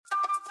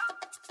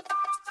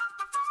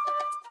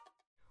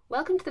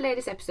Welcome to the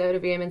latest episode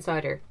of EM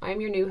Insider. I'm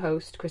your new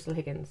host, Crystal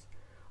Higgins.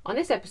 On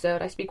this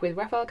episode, I speak with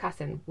Raphael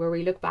Kassin, where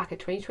we look back at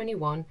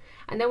 2021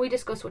 and then we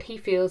discuss what he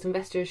feels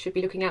investors should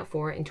be looking out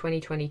for in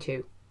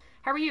 2022.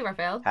 How are you,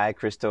 Raphael? Hi,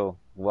 Crystal.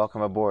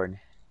 Welcome aboard.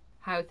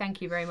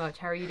 Thank you very much.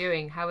 How are you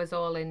doing? How is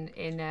all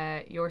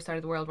in your side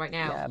of the world right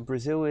now? Yeah,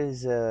 Brazil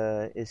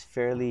is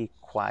fairly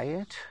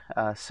quiet,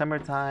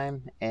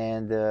 summertime,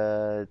 and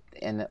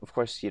of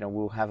course,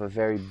 we'll have a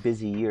very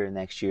busy year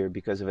next year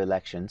because of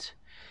elections.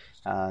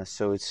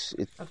 So it's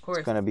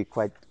going to be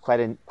quite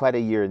a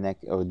year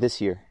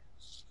this year.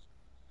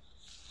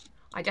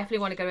 I definitely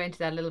want to go into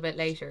that a little bit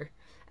later.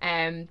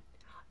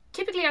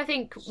 Typically, I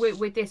think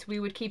with this we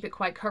would keep it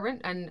quite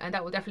current, and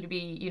that will definitely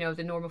be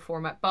the normal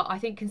format. But I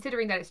think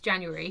considering that it's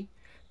January,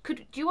 do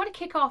you want to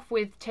kick off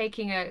with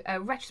taking a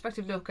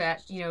retrospective look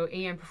at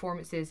EM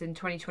performances in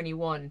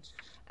 2021,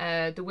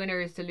 the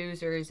winners, the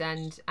losers,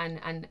 and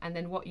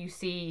then what you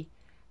see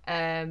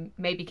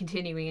maybe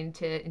continuing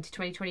into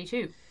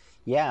 2022?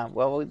 Yeah,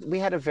 well, we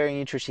had a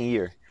very interesting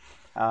year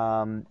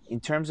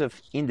in terms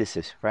of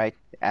indices, right?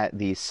 At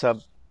the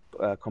sub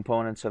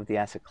components of the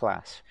asset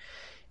class.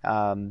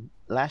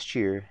 Last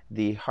year,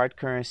 the hard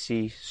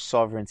currency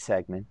sovereign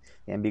segment,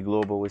 the MB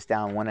Global, was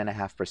down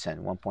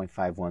 1.5%,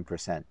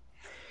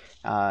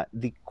 1.51%.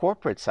 The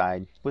corporate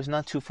side was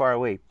not too far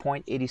away,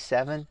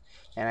 0.87,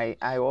 and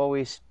I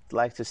always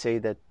like to say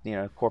that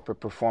corporate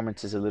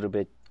performance is a little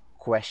bit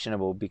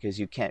questionable because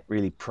you can't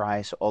really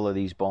price all of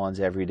these bonds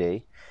every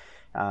day.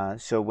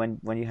 So when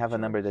you have a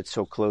number that's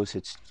so close,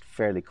 it's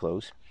fairly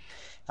close.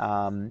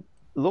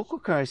 Local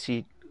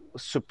currency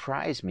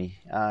surprised me.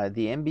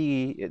 The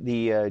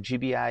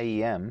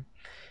GBIEM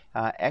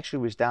actually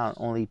was down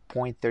only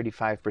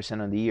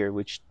 0.35% on the year,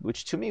 which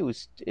to me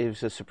was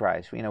a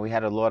surprise. We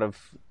had a lot of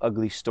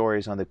ugly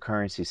stories on the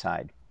currency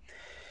side.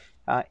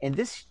 And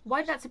this, why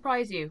did that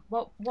surprise you?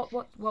 What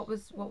was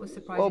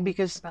surprising? Well,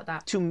 because about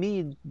that? To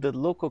me, the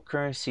local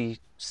currency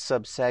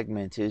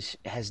subsegment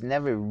has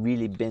never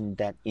really been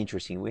that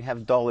interesting. We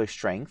have dollar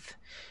strength,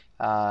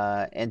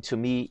 and to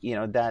me,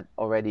 that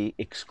already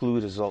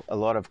excludes a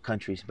lot of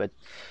countries. But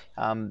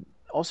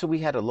also, we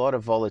had a lot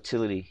of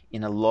volatility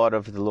in a lot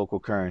of the local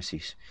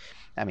currencies.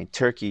 I mean,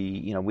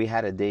 Turkey. We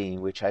had a day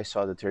in which I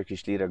saw the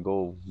Turkish lira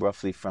go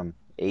roughly from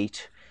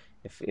 8,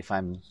 if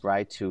I'm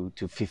right, to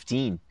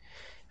 15.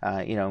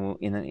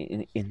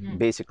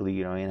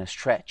 Basically, in a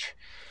stretch,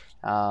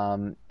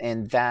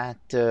 and that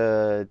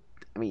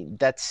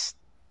that's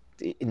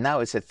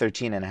now it's at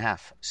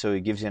 13.5. So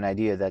it gives you an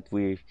idea that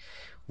we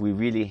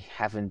really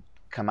haven't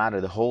come out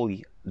of the hole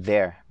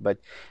there. But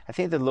I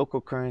think the local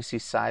currency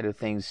side of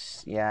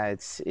things,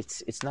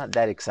 it's not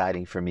that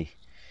exciting for me.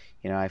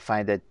 I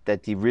find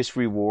that the risk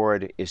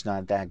reward is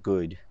not that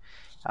good.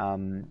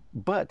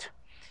 But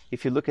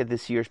if you look at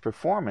this year's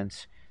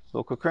performance,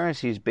 local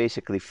currency is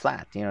basically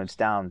flat. It's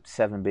down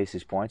 7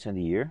 basis points on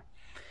the year.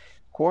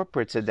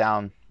 Corporates are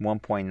down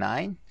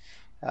 1.9,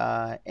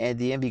 and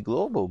the MB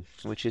Global,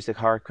 which is the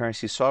hard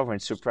currency sovereign,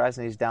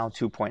 surprisingly is down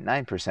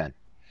 2.9%.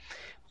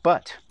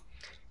 But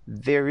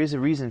there is a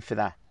reason for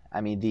that. I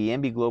mean, the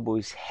MB Global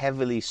is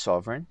heavily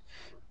sovereign,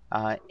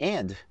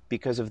 and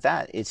because of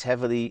that, it's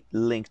heavily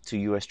linked to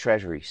U.S.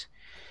 Treasuries.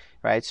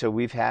 Right, so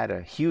we've had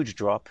a huge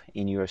drop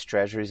in U.S.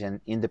 Treasuries, and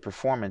in the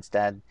performance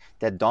that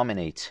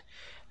dominates.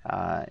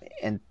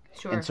 And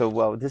so,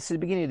 well, this is the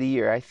beginning of the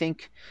year. I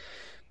think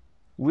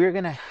we're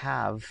going to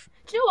have...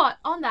 Do you know what?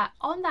 On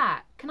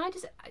that, can I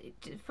just,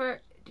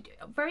 for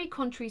very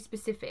country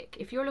specific,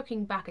 if you're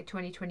looking back at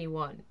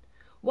 2021,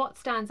 what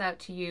stands out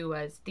to you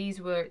as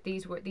these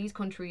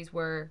countries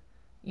were,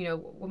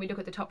 when we look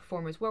at the top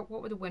performers, what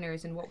were the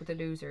winners and what were the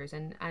losers?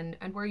 And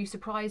were you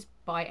surprised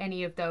by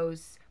any of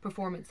those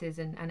performances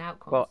and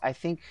outcomes? Well, I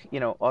think,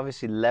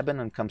 obviously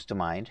Lebanon comes to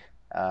mind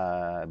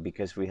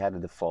because we had a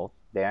default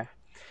there.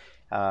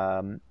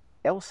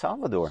 El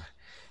Salvador,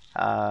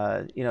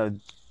 the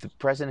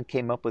president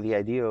came up with the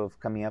idea of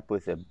coming up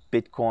with a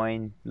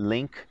Bitcoin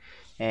link,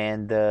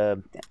 and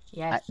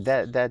yes.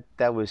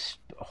 that was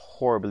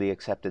horribly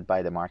accepted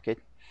by the market.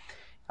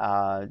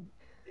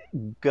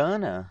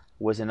 Ghana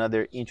was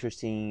another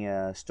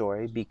interesting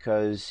story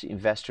because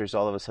investors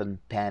all of a sudden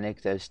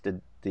panicked as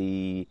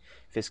the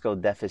fiscal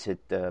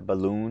deficit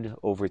ballooned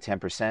over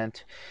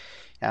 10%,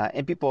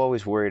 and people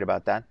always worry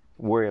about that.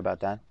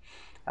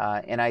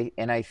 And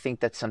I think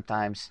that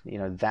sometimes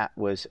that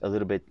was a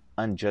little bit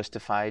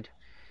unjustified,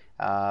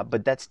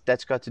 but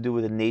that's got to do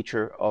with the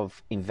nature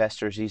of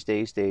investors these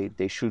days.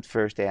 They shoot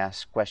first, they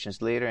ask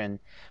questions later, and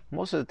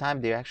most of the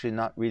time they're actually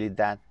not really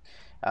that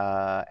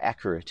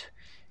accurate.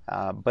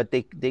 But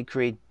they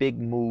create big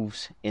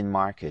moves in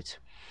markets.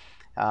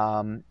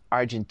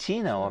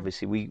 Argentina,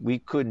 obviously, we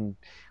couldn't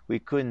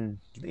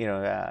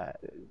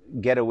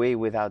get away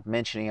without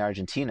mentioning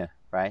Argentina,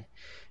 right?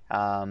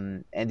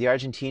 And the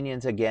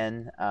Argentinians,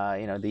 again,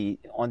 on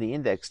the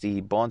index, the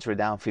bonds were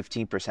down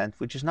 15%,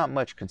 which is not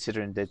much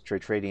considering that they're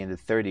trading in the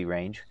 30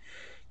 range.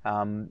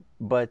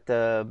 But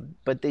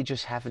they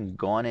just haven't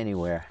gone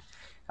anywhere.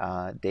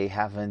 They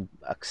haven't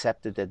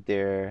accepted that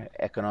their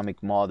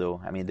economic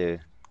model, I mean,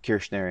 the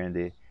Kirchner and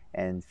the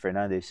and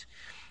Fernandez,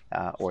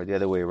 or the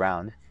other way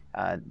around.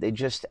 They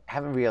just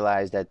haven't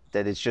realized that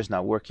it's just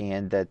not working,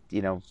 and that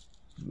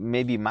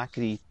maybe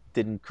Macri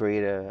didn't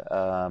create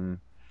a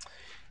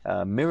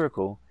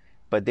miracle,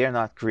 but they're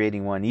not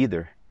creating one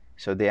either.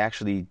 So they're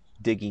actually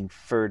digging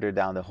further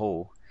down the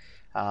hole.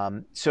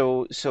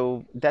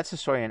 So that's the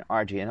story in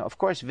Argentina. And of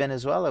course,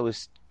 Venezuela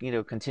was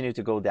continue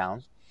to go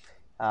down.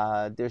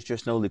 There's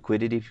just no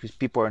liquidity because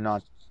people are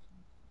not.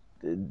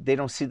 They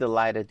don't see the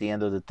light at the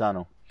end of the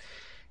tunnel.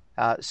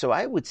 So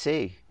I would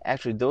say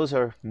actually those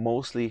are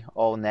mostly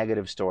all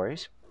negative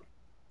stories,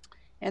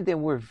 and there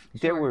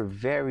Sure. were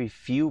very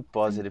few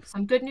positive.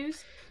 Some good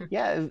news.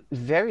 Yeah,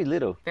 very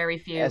little. Very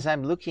As few.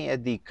 I'm looking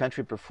at the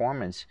country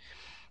performance,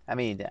 I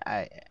mean,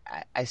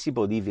 I see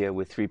Bolivia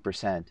with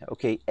 3%.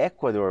 Okay,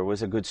 Ecuador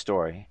was a good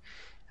story.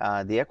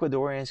 The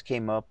Ecuadorians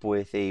came up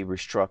with a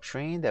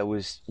restructuring that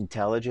was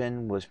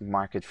intelligent, was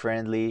market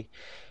friendly,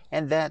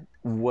 and that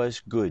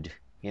was good.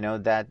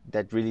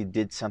 That really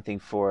did something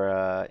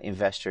for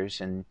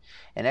investors. And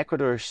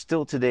Ecuador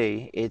still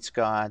today, it's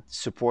got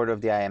support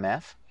of the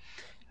IMF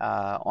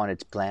on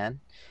its plan,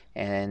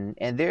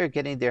 and they're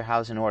getting their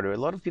house in order. A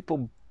lot of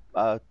people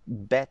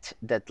bet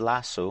that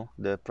Lasso,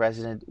 the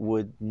president,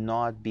 would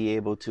not be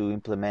able to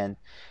implement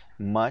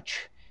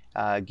much,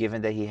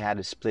 given that he had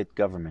a split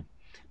government.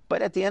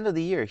 But at the end of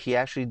the year, he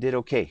actually did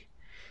okay.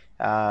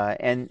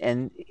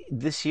 And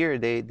this year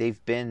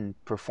they've been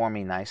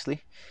performing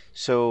nicely.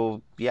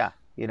 So yeah,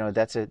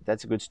 that's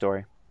a good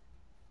story.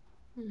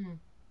 Hmm.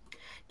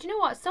 Do you know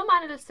what? Some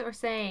analysts are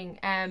saying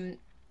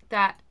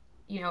that,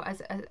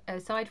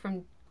 aside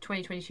from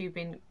 2022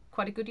 being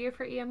quite a good year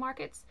for EM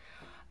markets,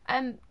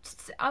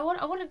 I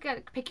want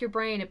to pick your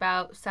brain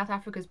about South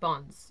Africa's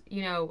bonds.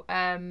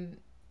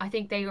 I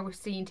think they were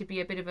seen to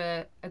be a bit of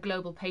a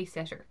global pace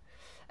setter,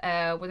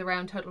 with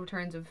around total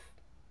returns of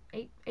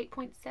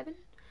 8.7,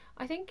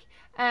 I think.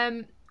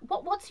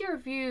 What's your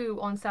view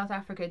on South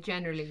Africa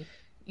generally?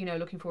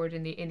 Looking forward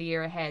in the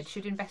year ahead,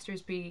 should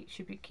investors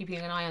should be keeping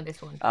an eye on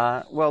this one?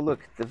 Well, look,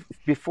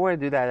 before I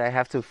do that, I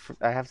have to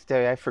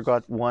tell you, I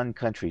forgot one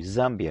country,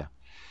 Zambia.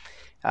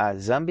 Ah,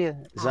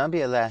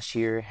 Zambia last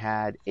year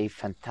had a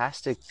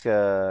fantastic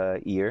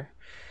year,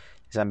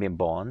 Zambian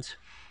bonds,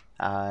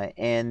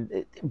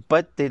 and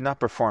but they're not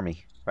performing,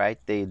 right?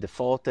 They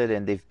defaulted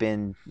and they've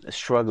been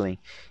struggling,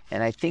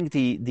 and I think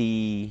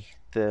the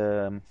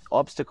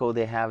obstacle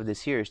they have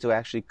this year is to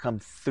actually come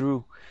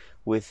through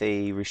with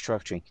a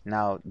restructuring.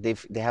 Now they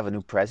have a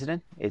new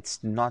president.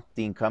 It's not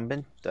the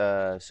incumbent,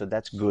 so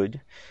that's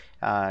good.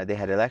 They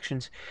had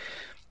elections,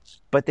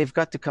 but they've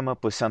got to come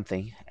up with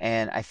something.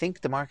 And I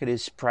think the market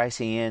is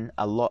pricing in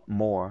a lot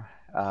more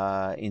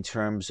in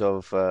terms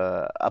of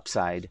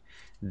upside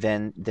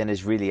than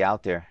is really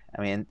out there.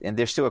 I mean, and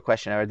there's still a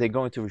question: are they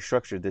going to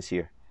restructure this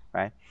year,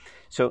 right?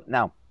 So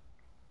now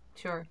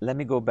sure. let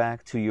me go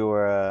back to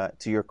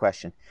your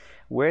question.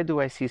 Where do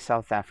I see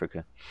South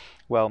Africa?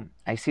 Well,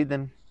 I see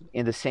them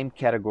in the same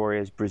category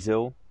as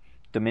Brazil,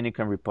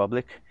 Dominican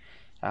Republic,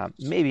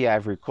 maybe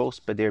Ivory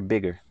Coast, but they're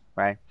bigger,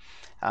 right?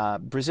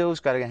 Brazil is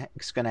going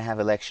to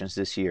have elections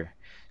this year.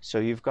 So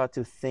you've got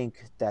to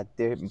think that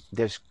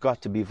there's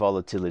got to be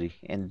volatility,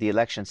 and the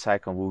election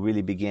cycle will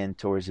really begin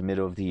towards the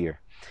middle of the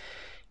year.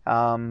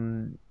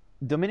 Um,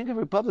 Dominican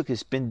Republic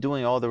has been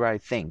doing all the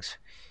right things,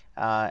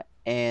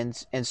 and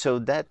so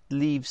that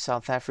leaves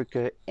South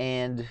Africa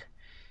and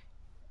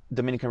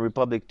Dominican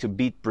Republic to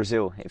beat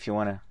Brazil, if you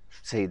want to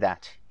say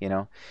that.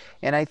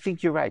 And I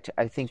think you're right.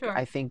 I think Sure.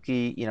 I think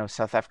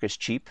South Africa is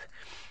cheap.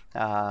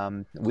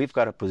 We've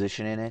got a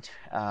position in it,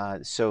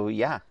 so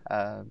yeah,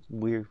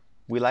 we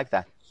like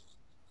that.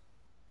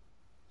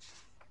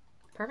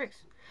 Perfect.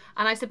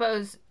 And I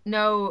suppose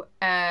no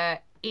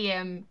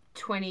EM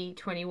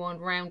 2021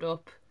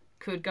 roundup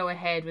could go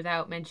ahead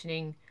without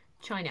mentioning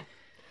China.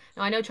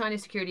 Now, I know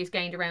China's securities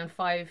gained around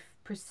 5%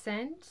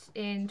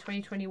 in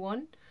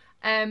 2021.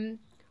 Um,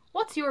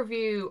 what's your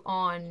view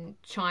on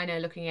China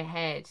looking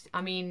ahead?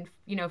 I mean,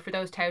 for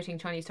those touting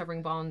Chinese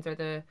sovereign bonds are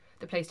the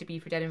place to be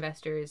for debt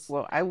investors.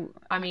 Well,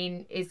 I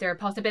mean, is there a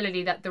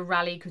possibility that the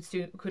rally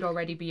could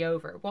already be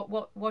over?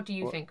 What do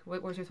you well, think?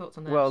 What's your thoughts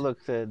on well,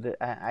 that?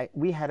 look,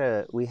 we had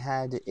a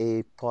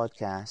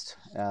podcast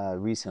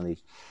recently,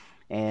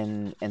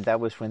 and that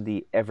was when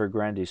the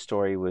Evergrande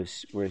story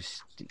was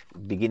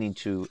beginning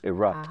to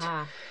erupt.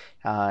 Aha.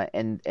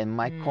 And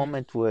my Mm,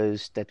 comment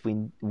was that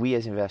we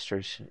as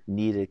investors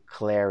needed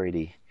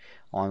clarity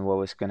on what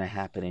was going to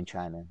happen in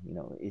China.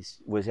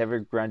 Was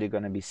Evergrande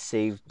going to be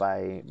saved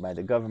by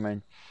the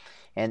government?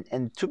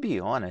 And to be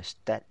honest,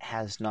 that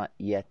has not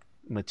yet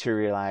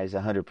materialized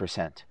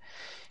 100%.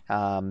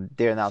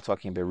 They're now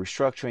talking about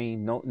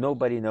restructuring.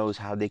 Nobody knows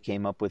how they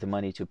came up with the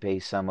money to pay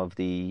some of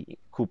the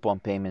coupon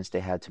payments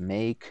they had to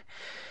make.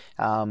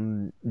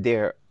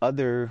 There are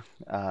other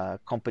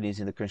companies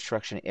in the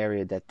construction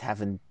area that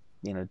haven't,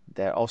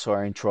 that also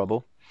are in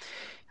trouble.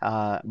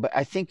 But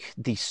I think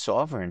the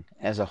sovereign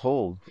as a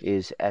whole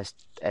is as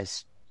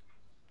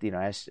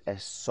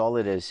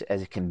solid as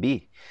it can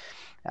be.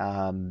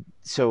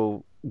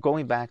 So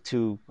going back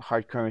to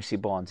hard currency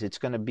bonds, it's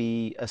going to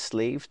be a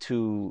slave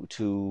to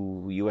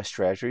U.S.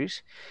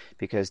 Treasuries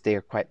because they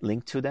are quite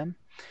linked to them.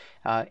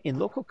 In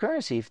local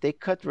currency, if they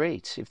cut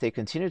rates, if they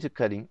continue to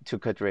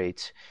cut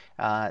rates,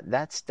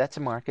 that's a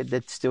market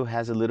that still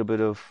has a little bit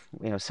of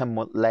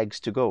somewhat legs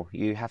to go.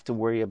 You have to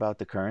worry about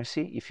the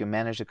currency. If you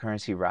manage the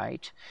currency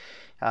right,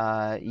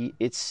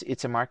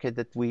 it's a market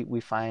that we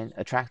find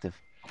attractive.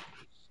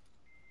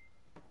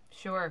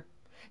 Sure.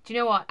 Do you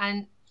know what?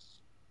 And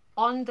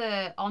on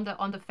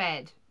the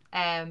Fed,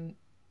 um,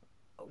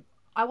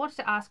 I wanted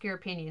to ask your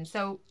opinion.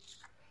 So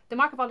the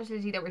market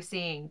volatility that we're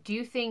seeing, do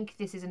you think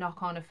this is a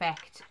knock-on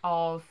effect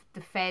of the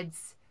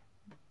Fed's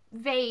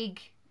vague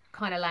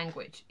kind of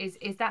language?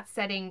 Is that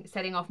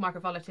setting off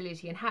market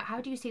volatility, and how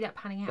do you see that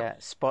panning out? Yeah,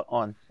 spot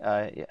on.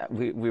 Yeah,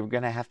 we're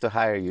gonna have to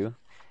hire you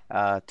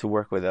to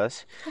work with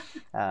us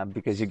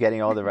because you're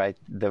getting all the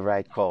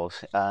right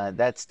calls.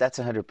 That's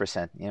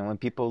 100%. When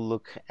people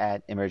look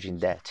at emerging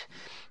debt,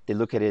 they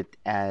look at it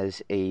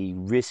as a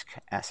risk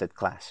asset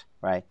class,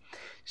 right?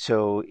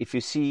 So if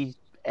you see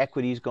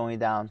equities going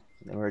down,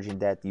 emerging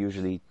debt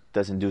usually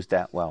doesn't do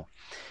that well.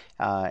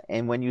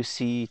 And when you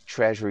see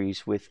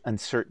treasuries with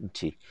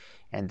uncertainty,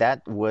 and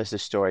that was the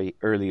story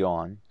early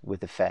on with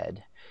the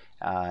Fed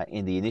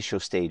in the initial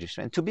stages.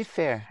 And to be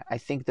fair, I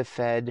think the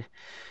Fed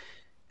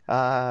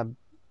uh,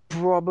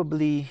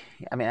 probably,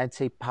 I mean, I'd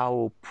say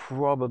Powell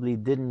probably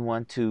didn't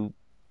want to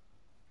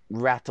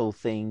rattle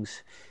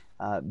things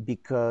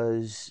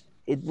because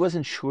it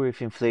wasn't sure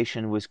if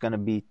inflation was going to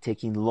be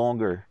taking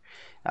longer,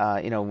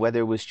 whether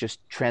it was just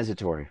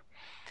transitory.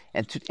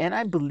 And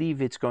I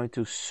believe it's going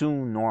to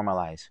soon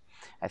normalize.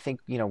 I think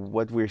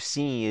what we're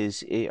seeing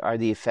are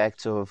the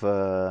effects of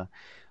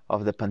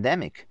the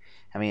pandemic.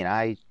 I mean,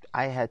 I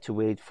had to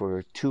wait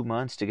for 2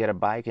 months to get a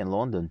bike in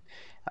London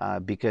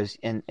because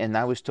and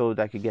I was told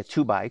I could get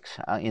two bikes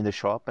in the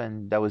shop,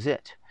 and that was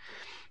it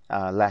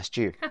last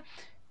year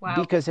Wow.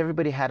 because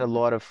everybody had a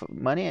lot of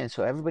money, and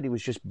so everybody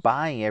was just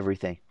buying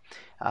everything.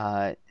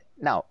 Uh,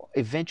 Now,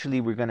 eventually,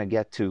 we're going to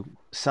get to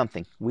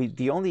something.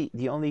 The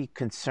only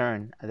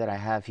concern that I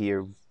have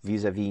here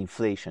vis-a-vis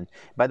inflation.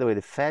 By the way,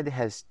 the Fed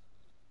has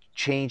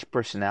changed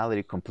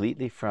personality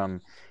completely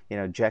from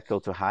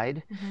Jekyll to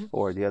Hyde, Mm-hmm.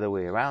 or the other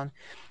way around,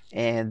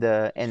 and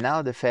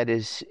now the Fed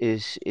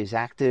is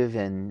active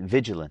and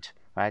vigilant,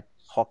 right?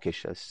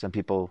 Hawkish, as some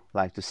people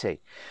like to say.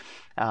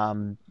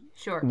 Um,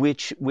 Sure.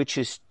 which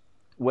is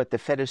what the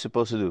Fed is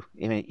supposed to do.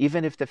 I mean,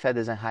 even if the Fed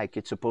doesn't hike,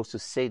 it's supposed to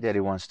say that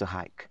it wants to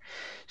hike.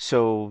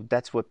 So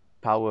that's what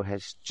Powell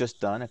has just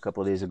done a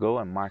couple of days ago,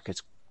 and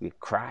markets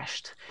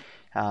crashed.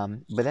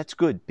 But that's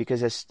good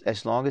because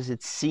as long as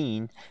it's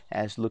seen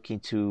as looking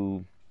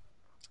to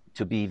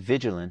be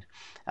vigilant,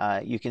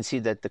 you can see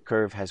that the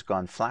curve has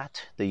gone flat,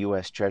 the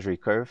U.S. Treasury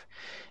curve,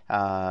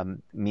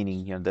 meaning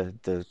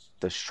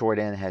the short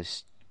end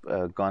has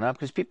gone up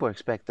because people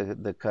expect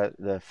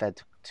the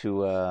Fed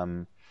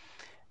to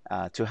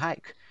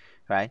hike,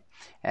 right?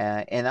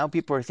 And now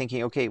people are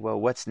thinking, okay, well,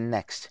 what's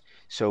next?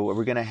 So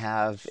we're going to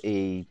have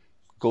a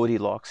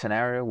Goldilocks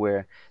scenario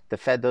where the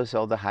Fed does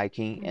all the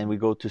hiking and we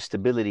go to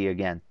stability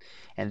again.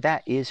 And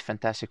that is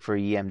fantastic for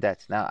EM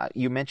debt. Now,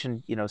 you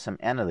mentioned, some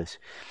analysts.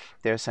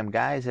 There are some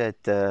guys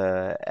at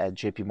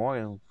JP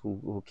Morgan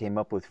who came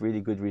up with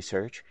really good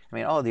research. I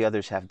mean, all the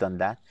others have done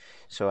that,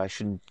 so I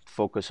shouldn't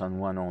focus on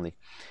one only.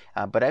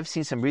 But I've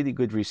seen some really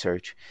good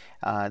research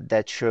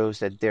that shows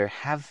that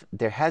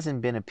there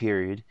hasn't been a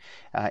period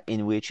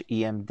in which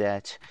EM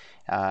debt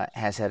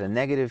has had a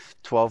negative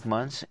 12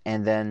 months,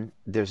 and then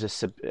there's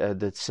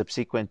the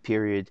subsequent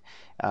period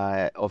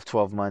of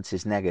 12 months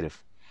is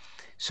negative.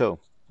 So,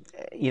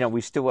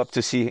 we're still up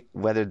to see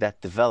whether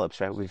that develops,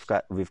 right? We've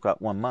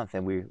got 1 month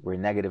and we're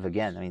negative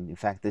again. I mean, in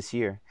fact, this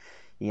year,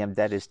 EM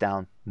debt is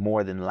down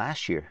more than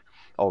last year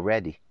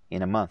already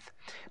in a month.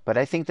 But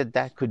I think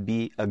that could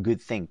be a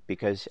good thing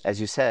because,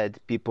 as you said,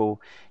 people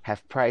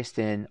have priced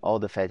in all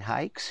the Fed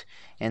hikes,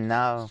 and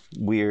now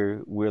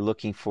we're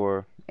looking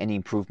for any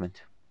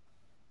improvement.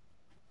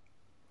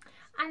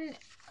 And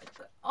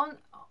on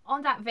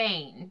on that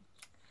vein,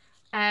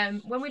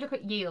 when we look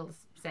at yields,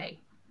 say,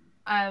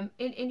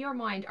 in your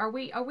mind, are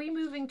we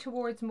moving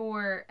towards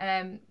more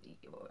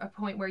a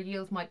point where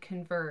yields might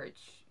converge?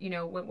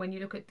 When you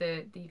look at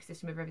the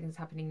ecosystem of everything that's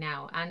happening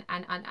now,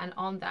 and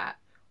on that,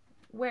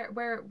 where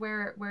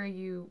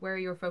are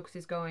your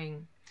focuses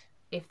going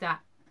if that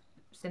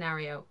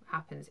scenario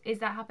happens? Is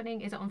that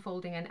happening? Is it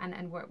unfolding?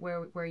 And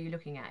where are you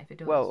looking at if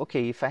it Well, does?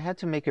 okay, if I had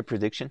to make a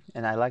prediction,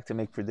 and I like to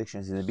make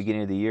predictions in the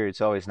beginning of the year,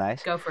 it's always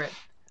nice. Go for it.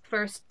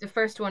 The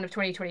first one of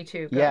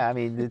 2022. Go. Yeah, I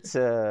mean,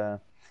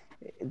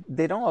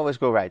 they don't always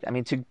go right. I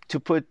mean, to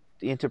put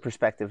into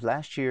perspective,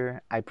 last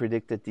year I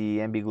predicted the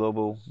MB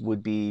Global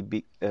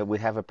would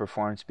have a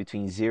performance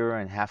between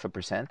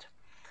 0.5%.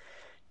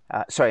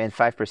 Sorry, and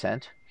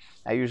 5%.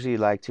 I usually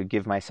like to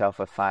give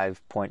myself a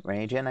 5 point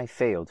range, and I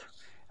failed.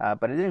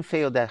 But I didn't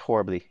fail that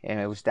horribly,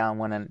 and it was down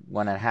one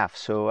and a half.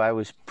 So I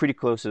was pretty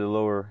close to the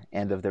lower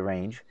end of the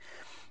range.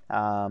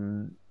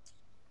 Um,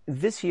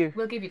 this year,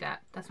 We'll give you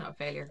that. That's not a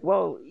failure.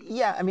 well,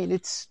 yeah, I mean,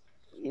 it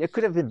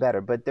could have been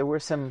better, but there were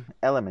some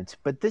elements.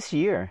 But this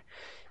year,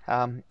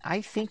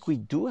 I think we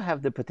do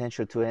have the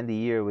potential to end the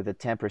year with a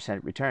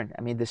 10% return.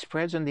 I mean, the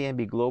spreads on the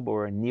MB Global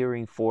are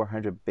nearing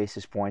 400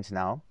 basis points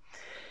now.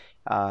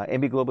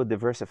 MB Global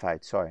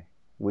Diversified, sorry,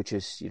 which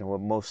is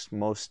what most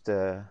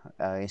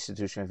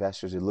institutional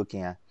investors are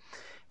looking at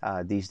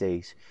these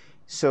days.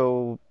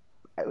 So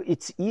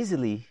it's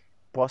easily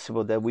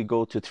possible that we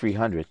go to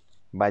 300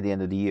 by the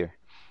end of the year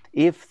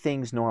if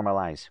things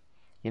normalize.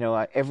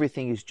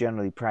 Everything is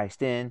generally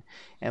priced in,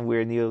 and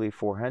we're nearly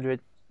 400.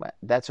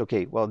 That's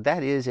okay. Well,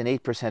 that is an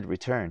 8%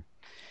 return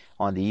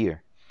on the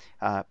year.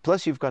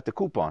 Plus, you've got the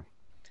coupon.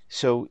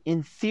 So,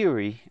 in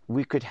theory,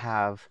 we could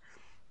have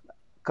a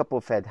couple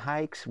of Fed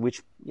hikes,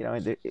 which,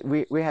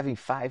 we're having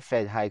 5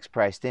 Fed hikes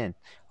priced in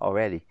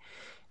already.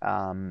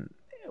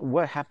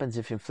 What happens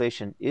if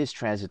inflation is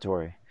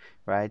transitory,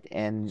 right?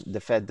 And the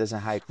Fed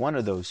doesn't hike one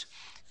of those?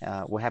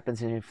 What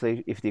happens if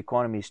the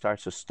economy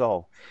starts to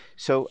stall?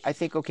 So I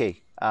think,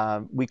 okay,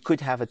 we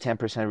could have a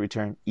 10%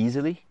 return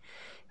easily.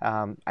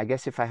 I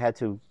guess if I had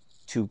to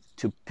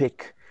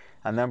pick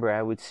a number,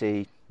 I would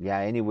say, yeah,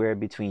 anywhere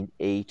between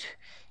 8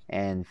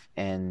 and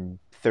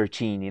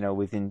 13,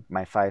 within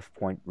my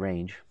 5-point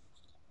range.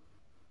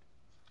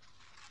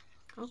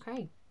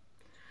 Okay.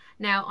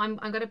 Now I'm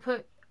going to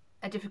put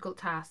a difficult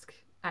task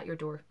at your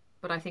door,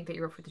 but I think that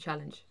you're up for the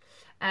challenge.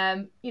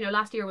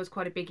 Last year was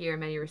quite a big year in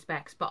many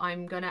respects, but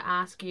I'm going to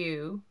ask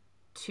you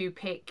to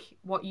pick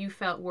what you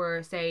felt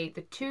were, say,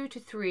 the 2 to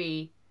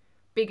 3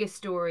 biggest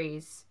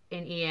stories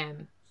in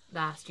EM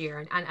last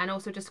year, and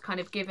also just kind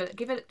of give it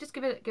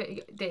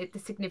the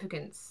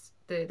significance,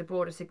 the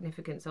broader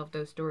significance of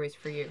those stories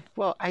for you.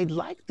 Well,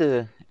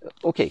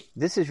 okay,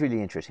 this is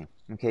really interesting.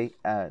 Okay,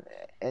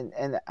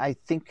 and I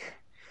think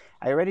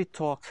I already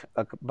talked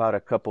about a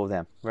couple of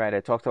them, right? I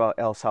talked about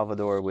El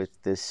Salvador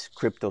with this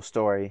crypto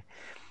story,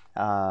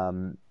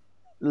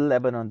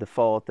 Lebanon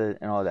defaulted,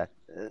 and all that.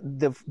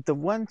 The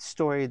one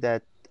story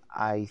that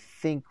I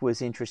think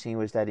was interesting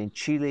was that in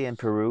Chile and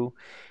Peru,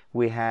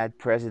 we had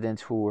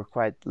presidents who were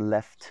quite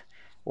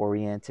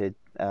left-oriented,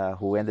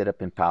 who ended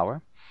up in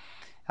power,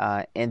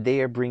 and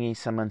they are bringing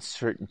some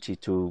uncertainty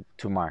to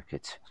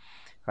markets,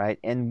 right?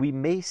 And we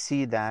may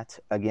see that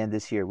again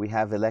this year. We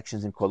have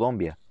elections in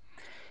Colombia.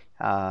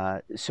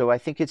 So I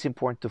think it's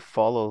important to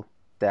follow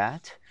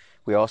that.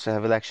 We also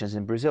have elections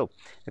in Brazil.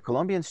 The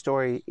Colombian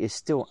story is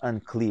still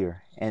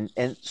unclear, and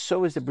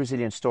so is the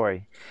Brazilian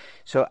story.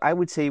 So I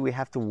would say we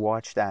have to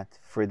watch that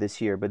for this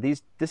year. But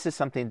this is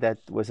something that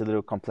was a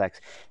little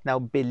complex.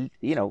 Now,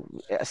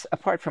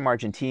 apart from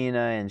Argentina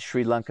and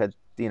Sri Lanka,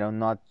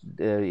 not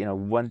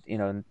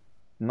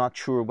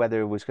sure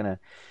whether it was going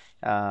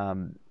to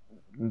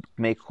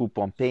make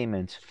coupon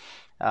payments.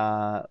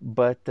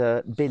 But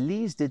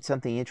Belize did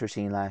something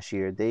interesting last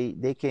year.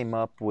 They came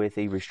up with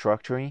a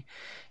restructuring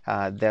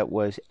that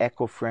was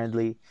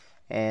eco-friendly,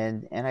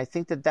 and I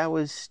think that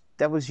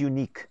was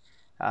unique.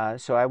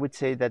 So I would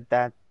say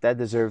that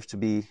deserves to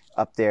be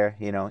up there,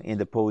 in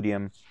the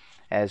podium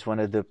as one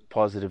of the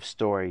positive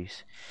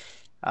stories.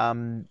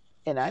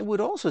 And I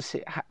would also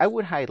say I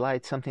would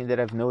highlight something that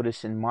I've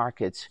noticed in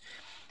markets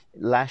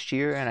last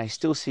year, and I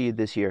still see it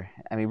this year.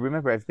 I mean,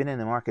 remember, I've been in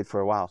the market for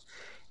a while.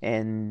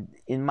 And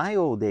in my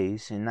old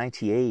days, in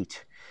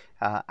 '98,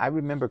 I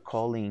remember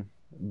calling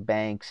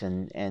banks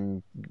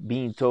and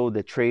being told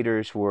that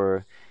traders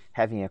were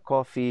having a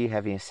coffee,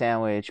 having a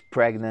sandwich,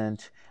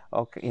 pregnant,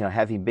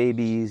 having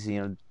babies,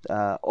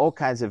 all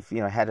kinds of,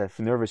 had a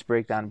nervous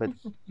breakdown. But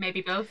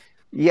maybe both.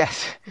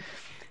 Yes.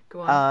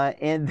 Go on.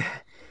 And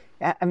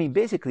I mean,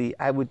 basically,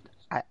 I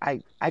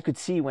could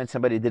see when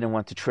somebody didn't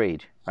want to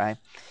trade, right?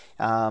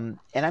 And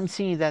I'm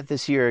seeing that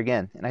this year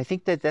again. And I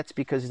think that that's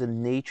because of the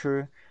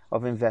nature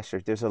of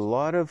investors. There's a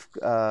lot of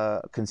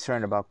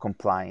concern about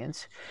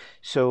compliance.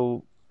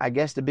 So I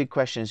guess the big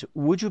question is,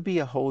 would you be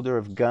a holder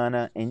of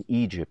Ghana and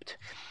Egypt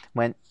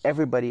when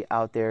everybody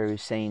out there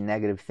is saying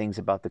negative things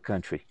about the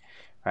country,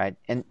 right?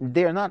 And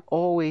they're not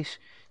always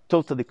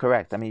totally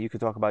correct. I mean, you could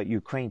talk about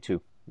Ukraine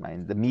too,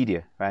 right? The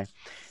media, right?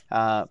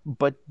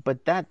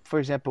 But that, for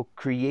example,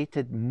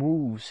 created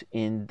moves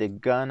in the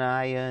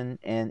Ghanaian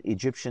and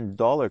Egyptian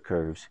dollar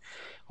curves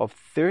of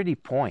 30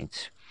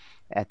 points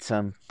at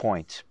some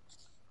point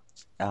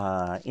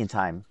in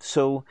time.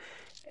 So,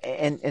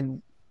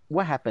 and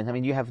what happens? I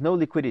mean, you have no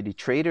liquidity.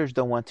 Traders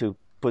don't want to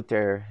put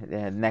their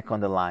neck on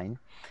the line,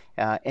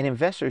 and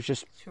investors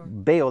just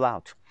bail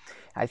out.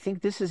 I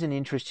think this is an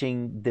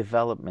interesting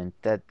development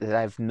that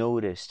I've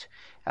noticed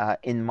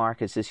in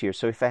markets this year.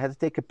 So if I had to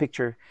take a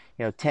picture,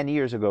 10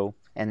 years ago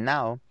and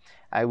now,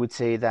 I would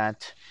say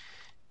that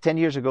 10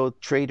 years ago,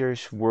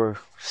 traders were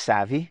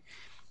savvy.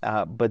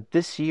 But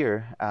this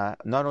year,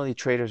 not only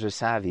traders are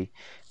savvy,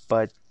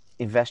 but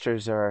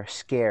investors are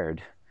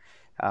scared.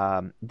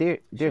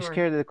 They're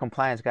scared that the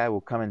compliance guy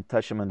will come and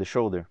touch them on the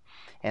shoulder.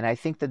 And I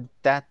think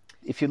that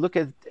if you look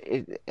at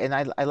it, and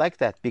I like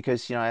that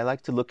because, I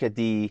like to look at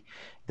the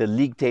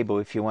league table,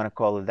 if you want to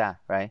call it that,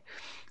 right?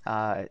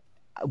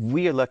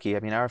 We are lucky. I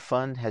mean, our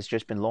fund has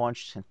just been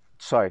launched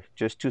sorry,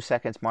 just 2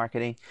 seconds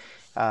marketing.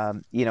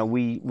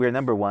 We're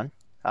number one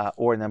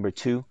or number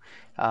two.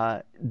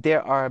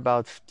 There are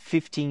about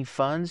 15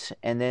 funds,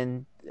 and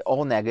then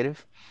all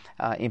negative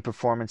in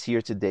performance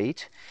year to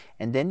date.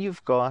 And then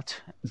you've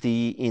got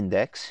the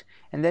index,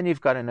 and then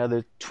you've got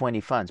another 20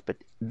 funds. But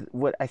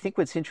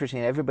what's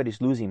interesting, everybody's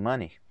losing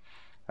money,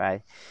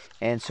 right?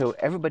 And so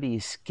everybody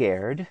is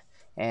scared,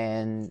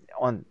 and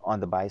on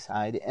the buy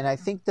side, and I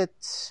think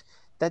that's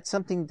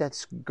something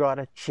that's got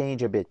to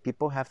change a bit.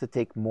 People have to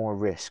take more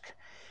risk.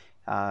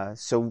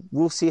 So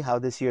we'll see how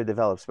this year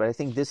develops, but I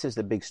think this is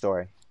the big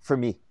story for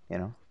me.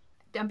 And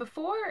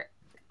before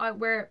I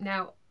feel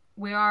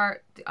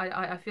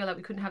like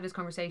we couldn't have this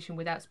conversation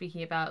without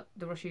speaking about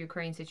the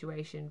Russia-Ukraine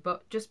situation.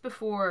 But just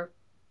before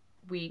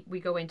we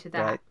go into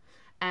that,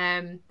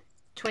 right.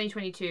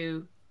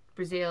 2022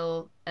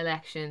 Brazil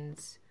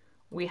elections,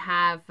 we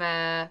have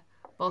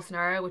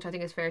Bolsonaro, which I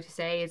think is fair to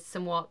say is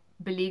somewhat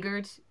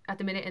beleaguered at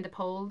the minute in the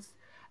polls.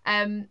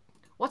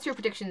 What's your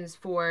predictions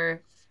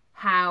for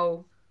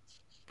how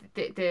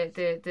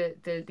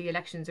the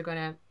elections are going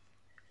to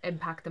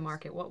impact the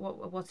market?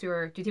 What's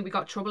your? Do you think we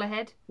got trouble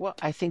ahead? Well,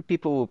 I think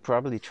people will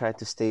probably try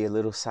to stay a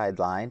little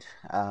sidelined.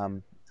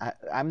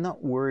 I'm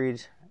not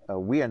worried.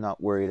 We are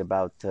not worried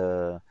about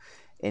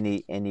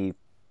any,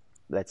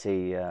 let's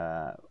say,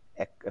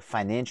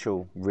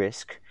 financial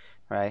risk,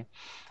 right?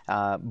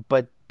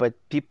 But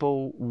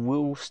people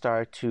will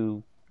start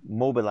to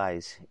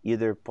mobilize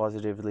either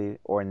positively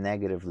or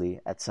negatively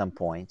at some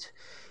point,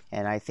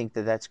 and I think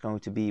that's going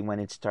to be when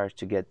it starts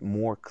to get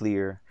more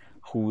clear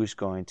who is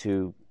going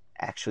to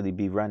actually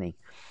be running.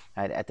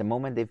 At the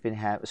moment, they've been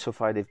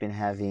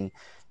having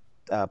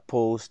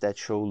polls that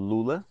show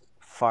Lula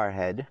far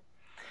ahead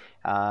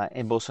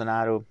and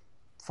Bolsonaro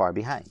far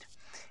behind.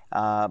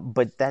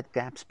 But that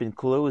gap's been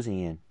closing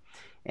in.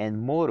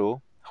 And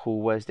Moro, who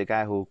was the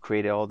guy who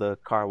created all the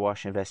car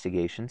wash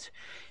investigations,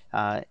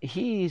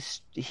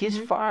 he's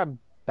far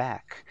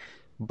back,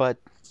 but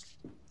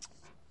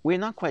we're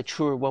not quite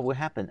sure what will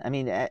happen. I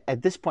mean,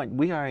 at this point,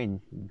 we are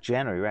in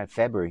January, right?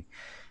 February.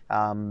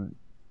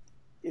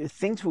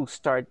 Things will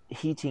start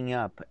heating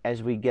up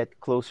as we get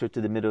closer to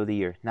the middle of the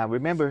year. Now,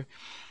 remember,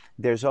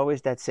 there's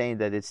always that saying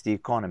that it's the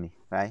economy,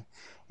 right?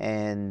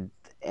 And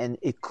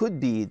it could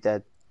be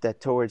that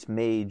towards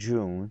May,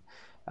 June,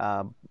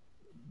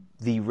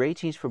 the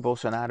ratings for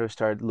Bolsonaro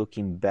start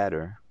looking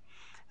better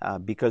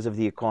because of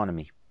the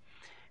economy,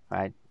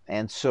 right?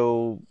 And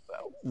so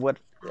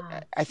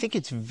I think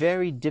it's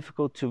very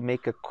difficult to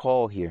make a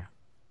call here.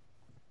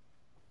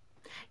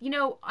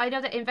 I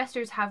know that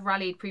investors have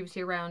rallied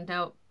previously around.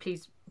 Now,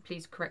 please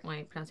correct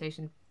my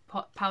pronunciation.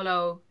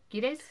 Paulo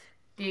Guedes,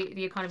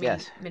 the economy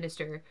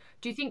minister.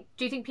 Do you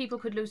think people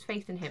could lose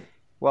faith in him?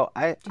 Well,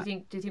 do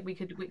you think we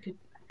could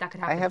that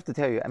could happen? I have to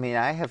tell you. I mean,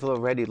 I have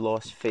already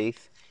lost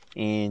faith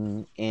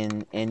in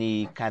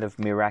any kind of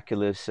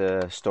miraculous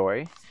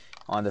story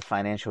on the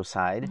financial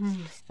side,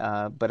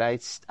 but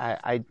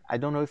I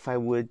don't know if I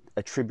would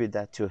attribute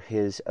that to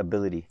his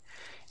ability.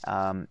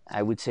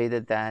 I would say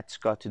that's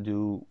got to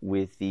do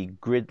with the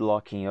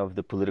gridlocking of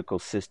the political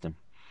system.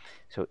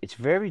 So it's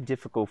very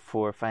difficult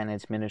for a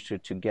finance minister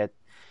to get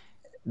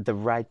the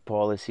right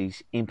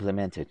policies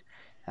implemented.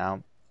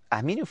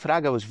 Arminio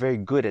Fraga was very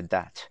good at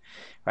that,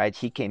 right?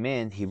 He came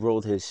in, he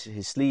rolled his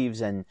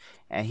sleeves, and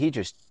he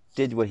just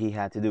did what he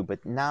had to do.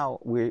 But now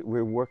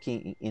we're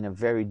working in a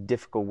very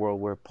difficult world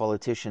where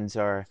politicians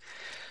are,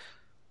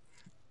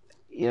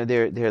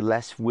 they're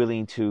less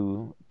willing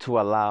to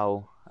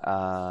allow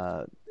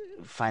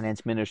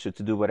finance minister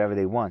to do whatever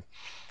they want.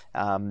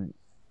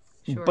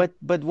 Sure.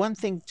 But one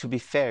thing to be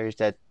fair is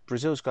that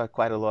Brazil's got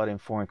quite a lot in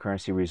foreign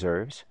currency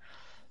reserves.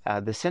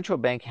 The central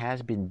bank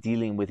has been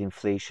dealing with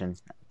inflation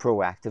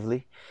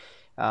proactively.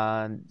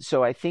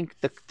 So I think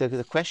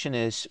the question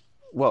is,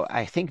 well,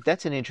 I think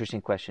that's an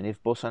interesting question.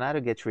 If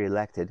Bolsonaro gets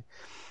reelected,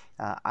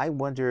 I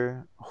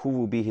wonder who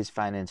will be his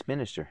finance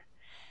minister.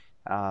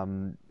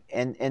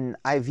 And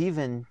I've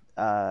even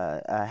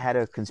had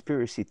a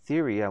conspiracy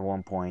theory at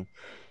one point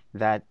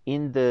that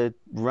in the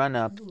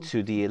run-up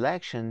to the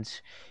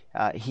elections,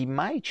 he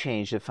might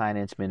change the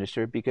finance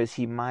minister because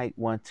he might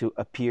want to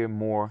appear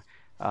more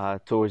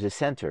towards the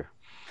center.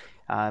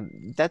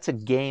 That's a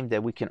game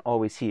that we can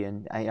always see,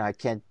 and I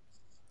can't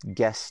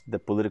guess the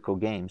political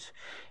games,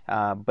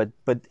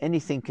 but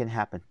anything can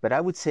happen. But I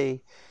would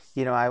say,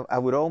 I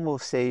would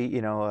almost say,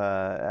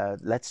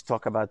 let's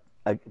talk about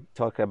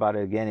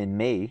it again in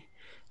May,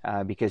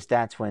 because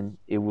that's when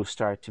it will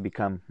start to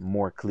become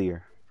more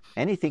clear.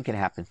 Anything can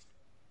happen.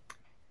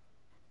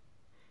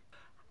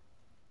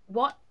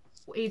 What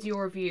is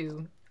your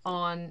view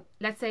on,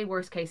 let's say,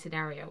 worst case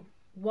scenario?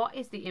 What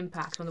is the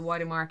impact on the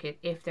wider market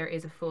if there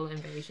is a full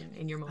invasion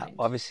in your mind?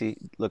 Obviously,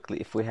 look,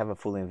 if we have a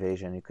full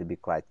invasion, it could be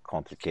quite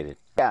complicated.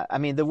 Yeah, I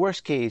mean, the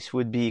worst case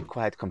would be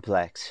quite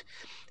complex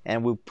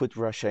and would put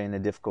Russia in a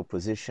difficult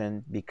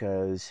position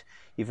because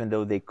even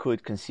though they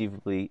could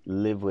conceivably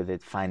live with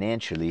it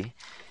financially,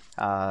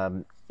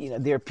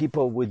 their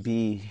people would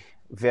be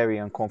very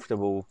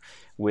uncomfortable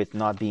with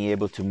not being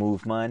able to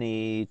move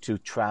money, to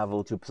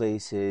travel to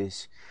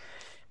places.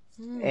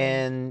 Hmm.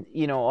 And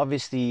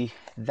obviously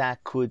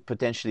that could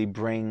potentially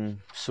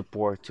bring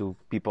support to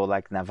people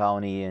like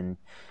Navalny,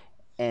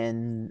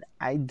 and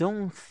I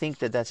don't think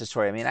that that's a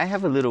story. I mean, I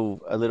have a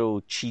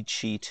little cheat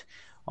sheet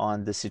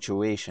on the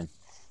situation,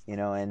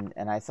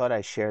 and I thought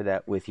I'd share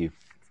that with you.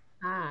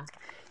 Ah,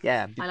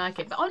 Yeah. I like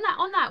it. But on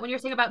that, when you're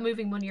saying about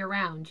moving money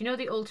around,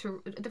 the ultra.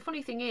 The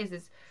funny thing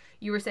is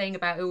you were saying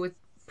about it would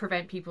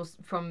prevent people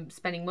from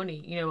spending money.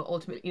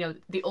 Ultimately,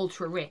 the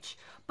ultra rich,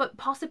 but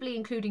possibly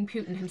including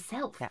Putin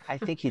himself, Yeah, I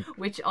think he.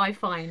 which I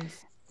find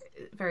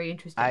very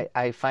interesting.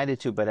 I find it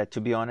too, but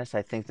to be honest,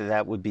 I think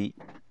that would be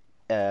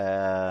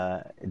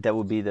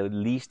the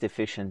least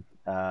efficient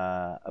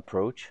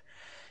approach,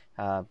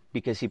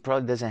 because he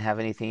probably doesn't have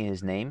anything in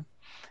his name,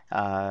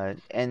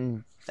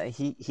 and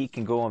he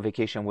can go on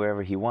vacation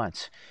wherever he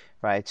wants,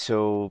 right?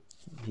 So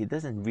he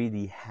doesn't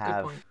really Good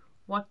have. point.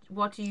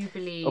 What do you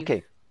believe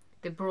Okay,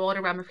 the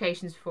broader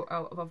ramifications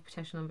of a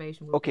potential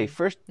invasion will okay. be?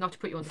 First, Not to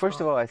put you on the first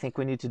of spot. all, I think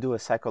we need to do a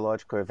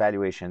psychological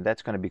evaluation.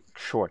 That's going to be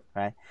short,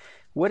 right?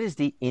 What is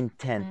the Mm,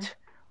 intent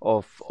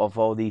of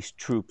all these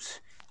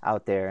troops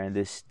out there and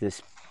this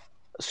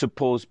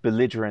supposed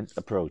belligerent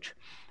approach?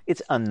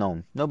 It's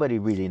unknown. Nobody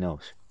really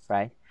knows,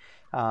 right?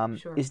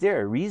 sure. Is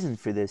there a reason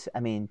for this? I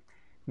mean,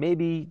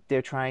 maybe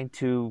they're trying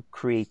to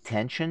create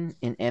tension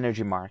in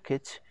energy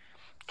markets,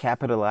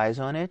 capitalize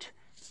on it.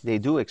 They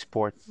do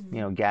export,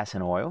 Mm. gas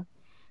and oil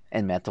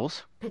and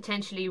metals.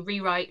 Potentially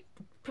rewrite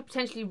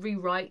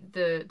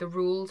the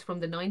rules from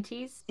the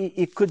 90s.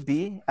 It could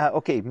be,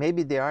 okay.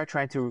 Maybe they are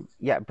trying to,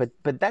 yeah,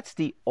 but that's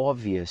the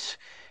obvious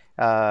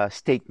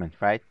statement,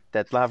 right?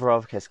 That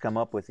Lavrov has come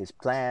up with his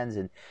plans,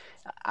 and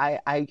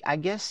I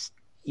guess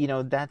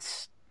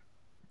that's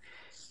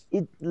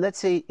it. Let's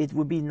say it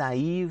would be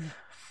naive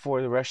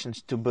for the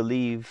Russians to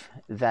believe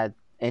that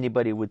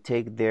anybody would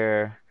take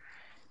their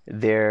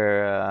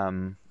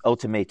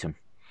ultimatum,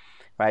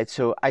 right?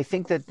 So I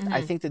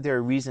Mm-hmm. think that there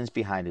are reasons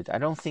behind it. I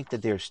don't think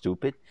that they're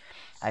stupid.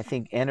 I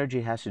think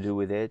energy has to do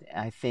with it.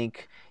 I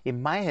think it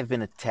might have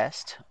been a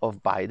test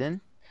of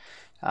Biden,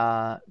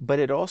 but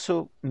it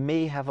also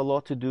may have a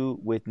lot to do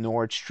with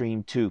Nord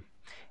Stream 2.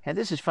 And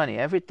this is funny.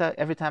 Every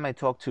time I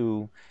talk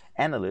to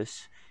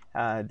analysts,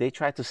 they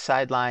try to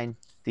sideline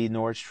the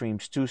Nord Stream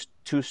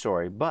 2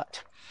 story.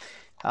 But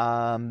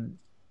um,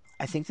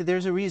 I think that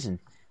there's a reason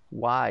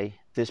why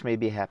this may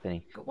be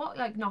happening. What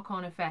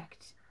knock-on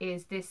effect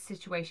is this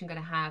situation going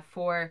to have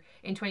for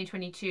in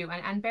 2022?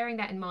 And bearing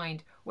that in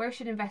mind, where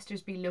should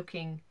investors be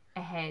looking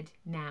ahead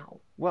now?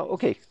 Well,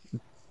 okay.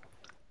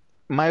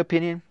 My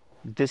opinion,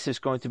 this is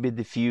going to be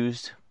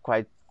diffused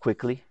quite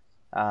quickly.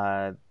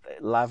 Uh,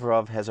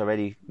 Lavrov has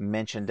already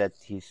mentioned that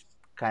he's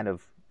kind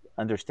of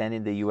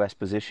understanding the U.S.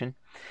 position.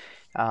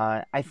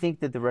 I think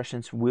that the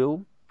Russians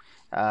will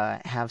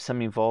have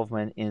some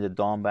involvement in the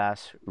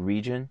Donbass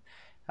region.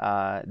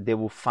 They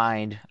will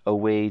find a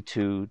way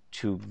to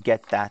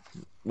get that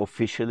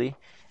officially.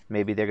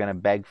 Maybe they're going to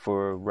beg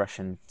for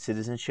Russian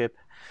citizenship.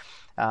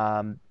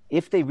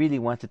 If they really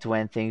wanted to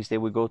end things, they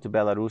would go to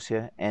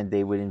Belarusia and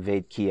they would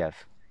invade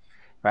Kiev,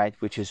 right,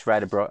 which is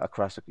right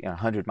across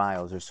 100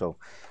 miles or so.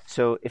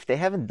 So if they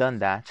haven't done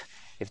that,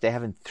 if they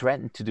haven't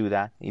threatened to do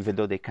that, even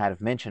though they kind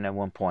of mentioned at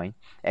one point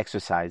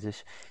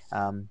exercises,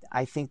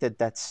 I think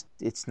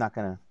it's not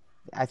going to.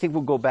 I think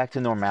we'll go back to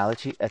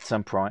normality at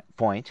some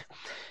point.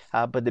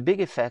 But the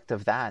big effect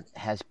of that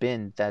has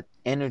been that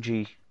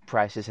energy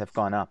prices have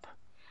gone up,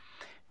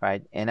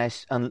 right? And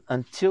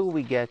until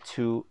we get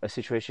to a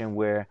situation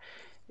where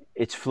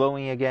it's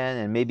flowing again,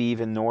 and maybe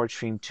even Nord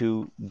Stream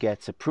 2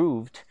 gets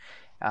approved,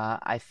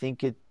 I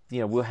think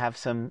we'll have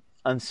some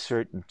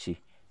uncertainty.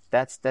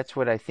 That's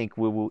what I think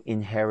we will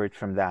inherit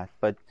from that.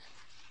 But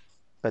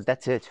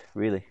that's it,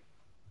 really.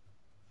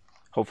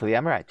 Hopefully,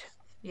 I'm right.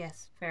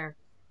 Yes, fair,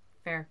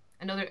 fair.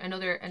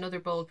 Another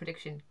bold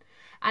prediction.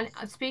 And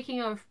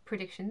speaking of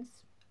predictions,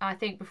 I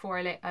think before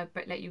I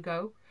let you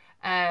go,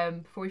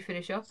 before we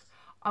finish up,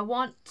 I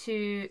want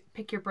to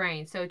pick your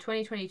brain. So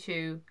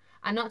 2022,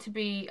 and not to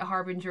be a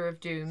harbinger of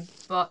doom,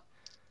 but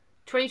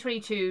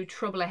 2022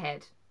 trouble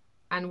ahead.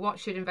 And what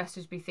should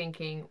investors be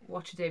thinking?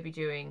 What should they be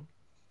doing?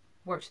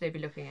 What should they be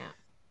looking at?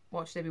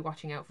 What should they be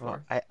watching out Well,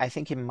 for? I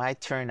think it might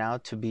turn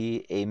out to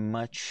be a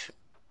much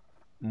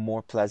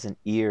more pleasant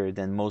year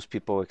than most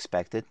people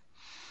expected,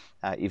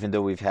 even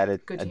though we've had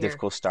Good a to hear.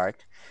 difficult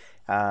start.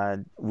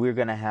 We're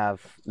going to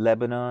have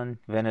Lebanon,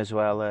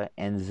 Venezuela,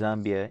 and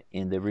Zambia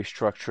in the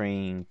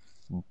restructuring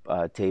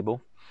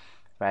table,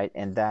 right?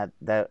 And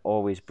that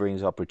always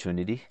brings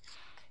opportunity,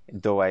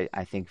 though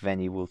I think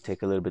Veni will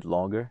take a little bit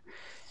longer.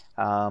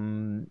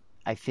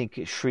 I think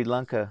Sri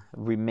Lanka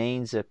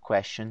remains a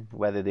question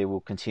whether they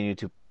will continue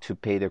to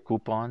pay their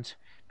coupons.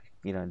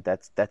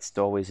 That's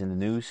always in the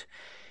news.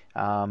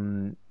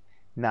 Um,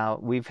 Now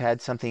we've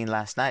had something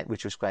last night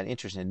which was quite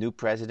interesting. A new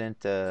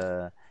president,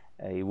 a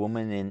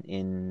woman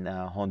in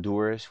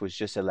Honduras, was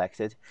just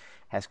elected,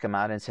 has come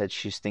out and said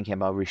she's thinking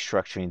about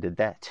restructuring the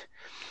debt.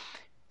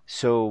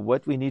 So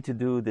what we need to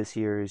do this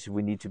year is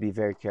we need to be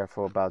very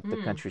careful about the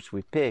Hmm. countries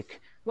we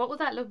pick What would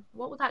that look?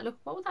 What would that look?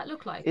 What would that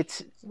look like?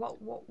 It's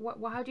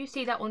How do you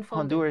see that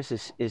unfolding?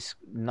 Honduras is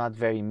not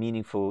very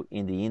meaningful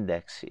in the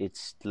index.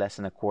 It's less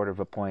than a quarter of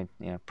a point,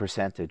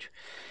 percentage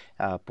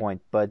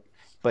point, but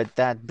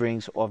that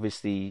brings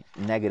obviously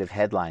negative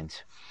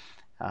headlines.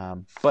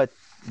 But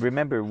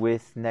remember,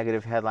 with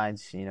negative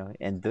headlines,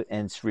 and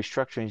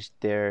restructurings,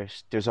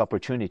 there's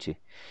opportunity,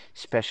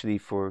 especially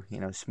for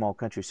small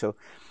countries. So,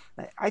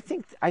 I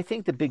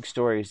think the big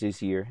stories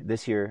this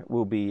year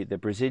will be the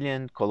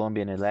Brazilian,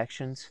 Colombian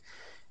elections,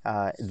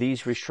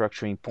 these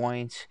restructuring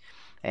points,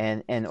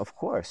 and of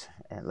course,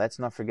 and let's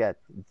not forget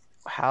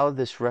how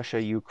this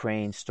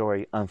Russia-Ukraine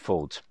story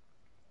unfolds.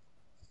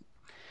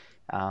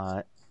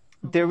 Uh,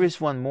 there Okay. is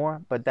one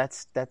more, but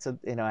that's a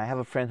I have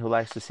a friend who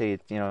likes to say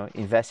it.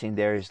 Investing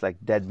there is like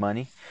dead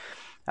money.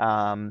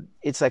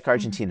 It's like Mhm.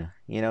 Argentina.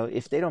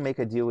 If they don't make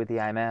a deal with the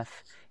IMF,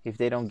 if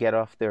they don't get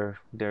off their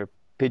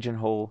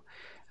pigeonhole,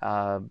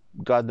 uh,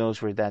 God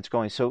knows where that's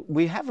going. So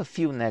we have a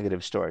few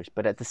negative stories,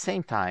 but at the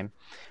same time,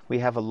 we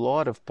have a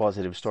lot of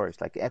positive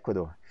stories like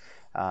Ecuador,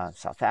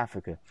 South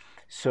Africa.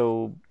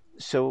 So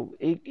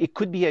it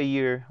could be a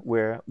year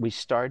where we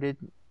started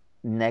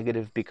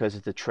negative because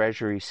of the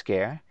treasury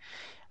scare,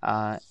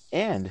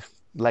 and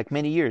like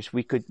many years,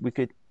 we could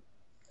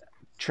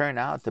churn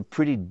out a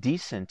pretty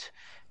decent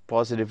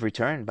positive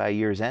return by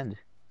year's end.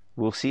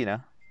 We'll see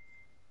now.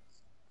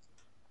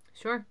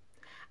 Sure.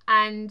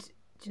 And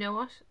do you know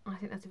what? I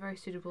think that's a very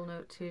suitable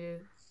note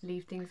to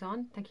leave things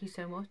on. Thank you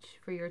so much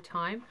for your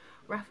time,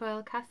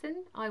 Raphael Kassin.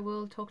 I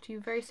will talk to you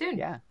very soon.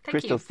 Yeah, Thank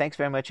Crystal, you. thanks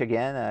very much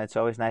again. It's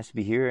always nice to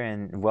be here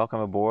and welcome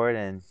aboard.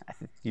 And I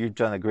think you've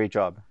done a great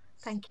job.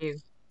 Thank you.